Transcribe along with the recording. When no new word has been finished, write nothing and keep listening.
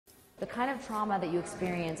The kind of trauma that you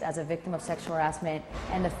experience as a victim of sexual harassment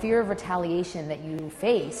and the fear of retaliation that you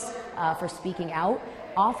face for speaking out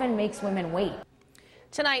often makes women wait.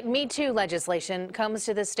 Tonight, Me Too legislation comes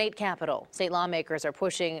to the state capitol. State lawmakers are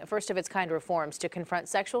pushing first-of-its-kind reforms to confront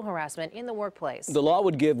sexual harassment in the workplace. The law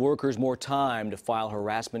would give workers more time to file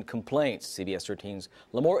harassment complaints. CBS 13's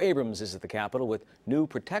Lamore Abrams is at the Capitol with new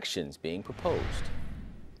protections being proposed.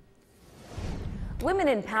 Women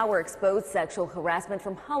in Power exposed sexual harassment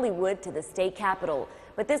from Hollywood to the state capitol.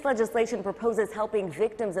 But this legislation proposes helping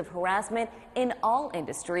victims of harassment in all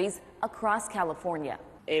industries across California.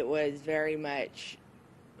 It was very much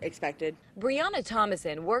expected. Brianna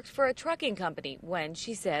Thomason worked for a trucking company when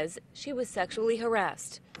she says she was sexually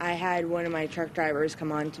harassed. I had one of my truck drivers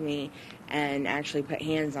come on to me and actually put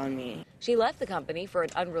hands on me. She left the company for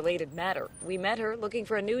an unrelated matter. We met her looking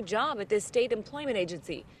for a new job at this state employment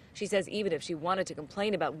agency. She says even if she wanted to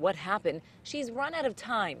complain about what happened, she's run out of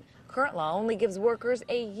time. Current law only gives workers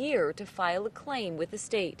a year to file a claim with the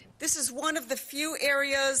state. This is one of the few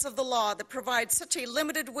areas of the law that provides such a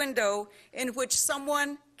limited window in which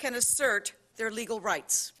someone can assert their legal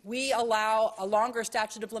rights. We allow a longer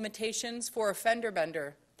statute of limitations for a fender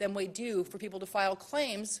bender than we do for people to file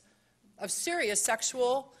claims of serious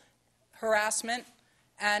sexual harassment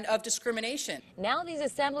and of discrimination. Now these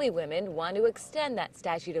assemblywomen want to extend that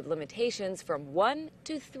statute of limitations from 1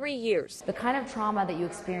 to 3 years. The kind of trauma that you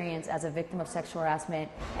experience as a victim of sexual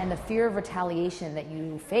harassment and the fear of retaliation that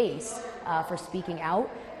you face for speaking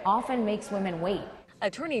out often makes women wait.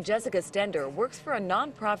 Attorney Jessica Stender works for a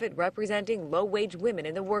nonprofit representing low-wage women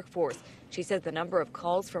in the workforce. She says the number of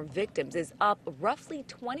calls from victims is up roughly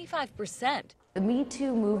 25%. The Me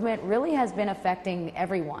Too movement really has been affecting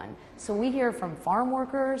everyone. So we hear from farm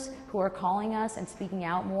workers who are calling us and speaking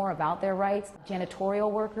out more about their rights, janitorial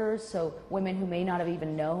workers, so women who may not have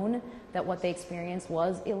even known that what they experienced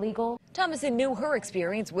was illegal. Thomason knew her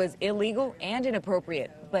experience was illegal and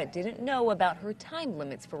inappropriate, but didn't know about her time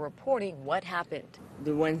limits for reporting what happened.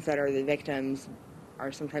 The ones that are the victims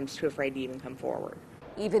are sometimes too afraid to even come forward.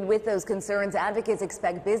 Even with those concerns, advocates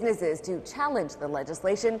expect businesses to challenge the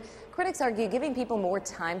legislation. Critics argue giving people more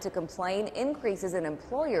time to complain increases an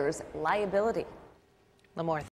employer's liability. Lamore.